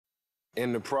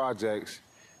In the projects,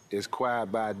 it's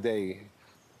quiet by day,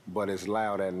 but it's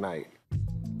loud at night.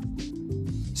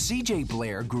 C.J.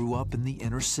 Blair grew up in the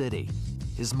inner city.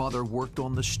 His mother worked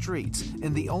on the streets,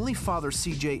 and the only father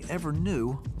C.J. ever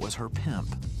knew was her pimp.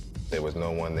 There was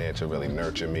no one there to really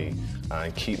nurture me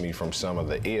and keep me from some of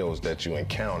the ills that you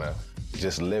encounter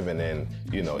just living in,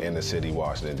 inner city,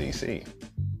 Washington, D.C.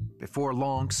 Before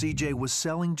long, C.J. was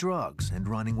selling drugs and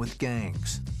running with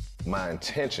gangs. My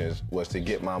intentions was to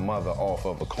get my mother off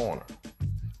of a corner.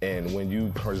 And when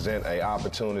you present an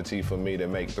opportunity for me to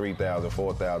make $3,000,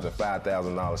 $4,000,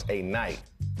 $5,000 a night,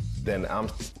 then I'm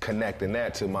connecting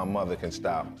that to my mother can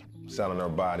stop selling her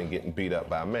body and getting beat up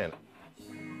by men.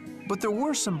 But there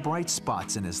were some bright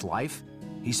spots in his life.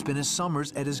 He spent his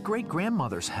summers at his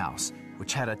great-grandmother's house,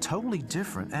 which had a totally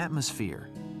different atmosphere.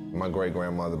 My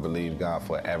great-grandmother believed God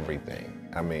for everything.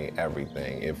 I mean,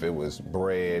 everything. If it was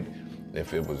bread,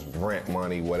 if it was rent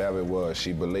money, whatever it was,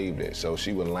 she believed it. So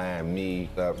she would line me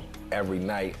up every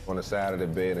night on the side of the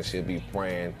bed and she'd be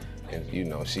praying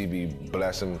and, she'd be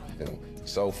blessing and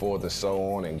so forth and so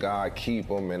on and God keep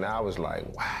them. And I was like,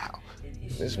 wow,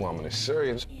 this woman is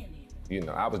serious.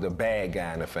 I was the bad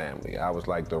guy in the family. I was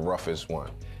like the roughest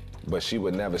one. But she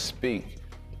would never speak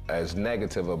as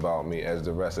negative about me as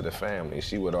the rest of the family.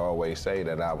 She would always say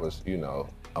that I was,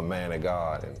 a man of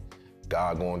God and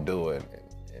God gonna do it.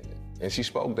 And she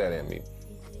spoke that in me.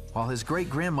 While his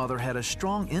great-grandmother had a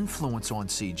strong influence on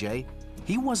C.J.,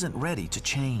 he wasn't ready to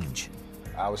change.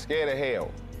 I was scared of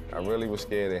hell. I really was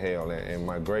scared of hell. And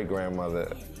my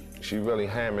great-grandmother, she really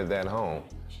hammered that home.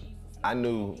 I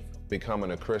knew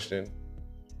becoming a Christian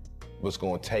was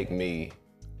gonna take me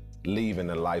leaving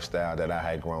the lifestyle that I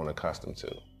had grown accustomed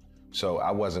to. So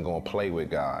I wasn't gonna play with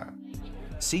God.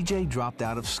 C.J. dropped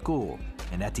out of school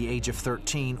and at the age of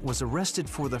 13 was arrested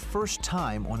for the first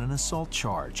time on an assault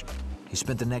charge. He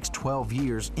spent the next 12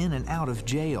 years in and out of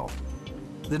jail.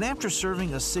 Then after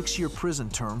serving a 6-year prison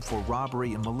term for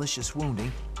robbery and malicious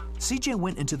wounding, C.J.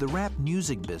 went into the rap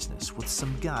music business with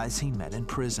some guys he met in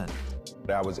prison.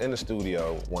 I was in the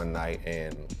studio one night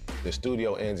and the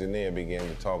studio engineer began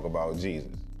to talk about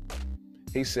Jesus.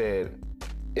 He said,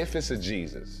 if it's a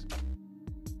Jesus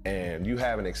and you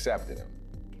haven't accepted him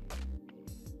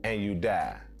and you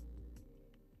die,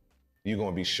 you're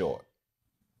gonna be short.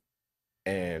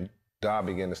 And God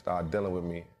began to start dealing with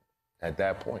me at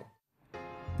that point.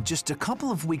 Just a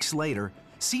couple of weeks later,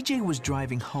 C.J. was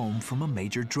driving home from a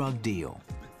major drug deal.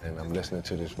 And I'm listening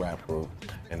to this rap group,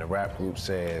 and the rap group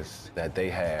says that they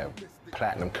have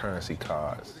platinum currency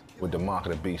cards with the mark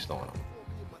of the beast on them.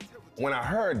 When I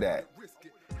heard that,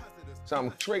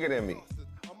 something triggered in me.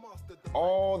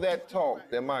 All that talk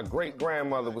that my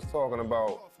great-grandmother was talking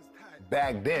about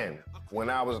back then, when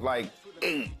I was like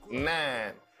 8,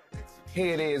 9,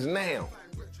 here it is now.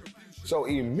 So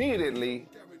immediately,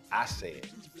 I said,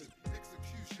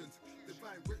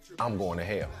 I'm going to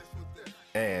hell.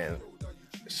 And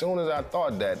as soon as I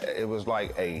thought that, it was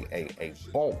like a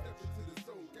bolt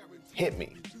hit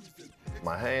me.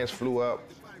 My hands flew up,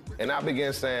 and I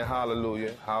began saying,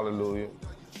 hallelujah, hallelujah.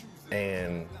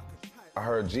 And I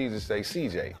heard Jesus say,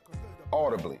 CJ,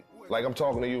 audibly, like I'm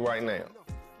talking to you right now.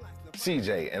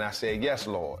 CJ, and I said, yes,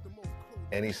 Lord.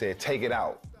 And he said, take it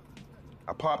out.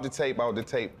 I popped the tape out the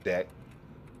tape deck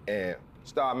and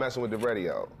started messing with the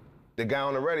radio. The guy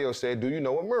on the radio said, do you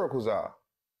know what miracles are?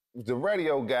 The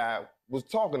radio guy was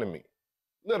talking to me,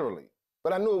 literally.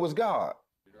 But I knew it was God.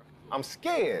 I'm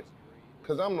scared,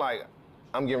 because I'm like,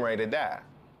 I'm getting ready to die.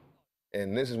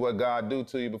 And this is what God do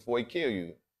to you before he kill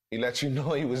you. He let you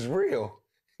know he was real.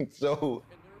 So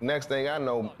next thing I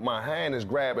know, my hand is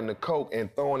grabbing the coke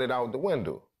and throwing it out the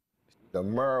window. The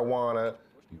marijuana,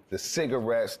 the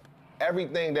cigarettes,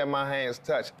 everything that my hands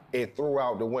touched, it threw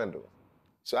out the window.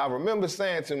 So I remember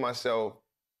saying to myself,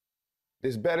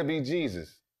 this better be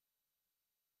Jesus,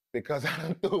 because I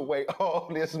done threw away all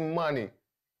this money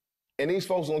and these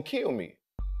folks gonna kill me.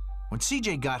 When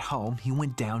CJ got home, he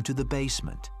went down to the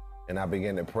basement. And I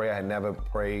began to pray. I had never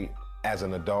prayed as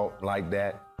an adult like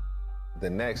that. The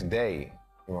next day,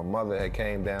 my mother had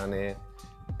came down there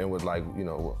and was like, you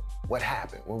know, what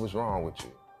happened? What was wrong with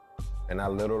you? And I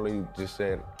literally just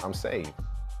said, I'm saved.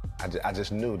 I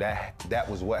just knew that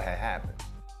was what had happened.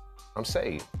 I'm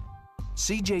saved.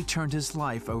 CJ turned his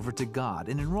life over to God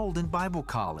and enrolled in Bible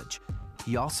college.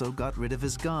 He also got rid of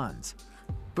his guns.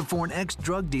 But for an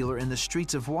ex-drug dealer in the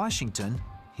streets of Washington,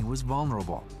 he was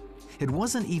vulnerable. It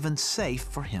wasn't even safe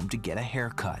for him to get a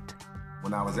haircut.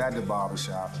 When I was at the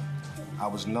barbershop, I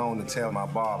was known to tell my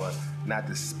barber not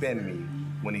to spin me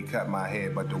when he cut my hair,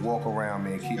 but to walk around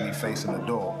me and keep me facing the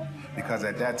door. Because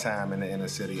at that time in the inner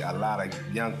city, a lot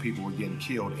of young people were getting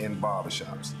killed in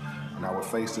barbershops. A and I would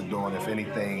face the door, and if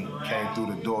anything came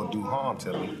through the door do harm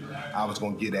to me, I was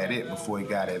gonna get at it before he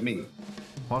got at me.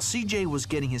 While CJ was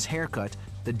getting his haircut,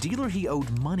 the dealer he owed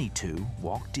money to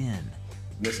walked in.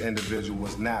 This individual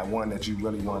was not one that you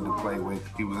really wanted to play with.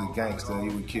 He was a gangster. He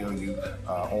would kill you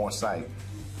on sight.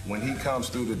 When he comes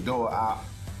through the door, I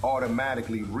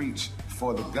automatically reach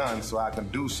for the gun so I can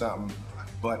do something,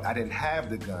 but I didn't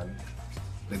have the gun.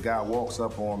 The guy walks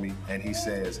up on me and he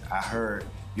says, "I heard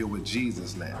you're with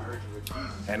Jesus now."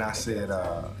 And I said,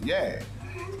 yeah.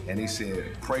 And he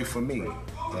said, "Pray for me."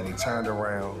 And he turned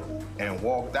around and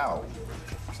walked out.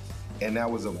 And that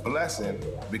was a blessing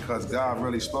because God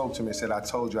really spoke to me and said, "I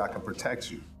told you I can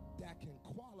protect you."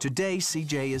 Today,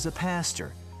 CJ is a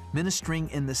pastor, ministering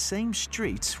in the same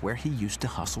streets where he used to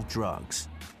hustle drugs.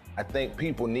 I think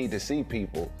people need to see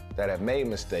people that have made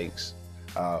mistakes,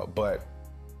 but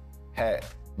had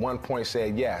one point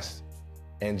said yes,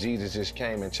 and Jesus just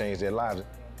came and changed their lives.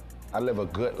 I live a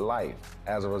good life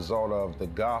as a result of the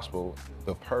gospel,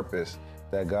 the purpose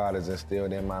that God has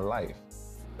instilled in my life.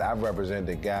 I represent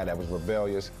the guy that was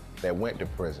rebellious, that went to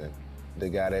prison, the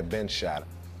guy that been shot,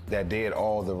 that did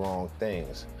all the wrong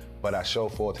things. But I show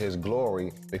forth his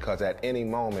glory because at any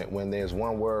moment when there's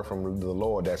one word from the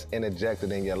Lord that's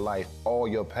interjected in your life, all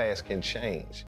your past can change.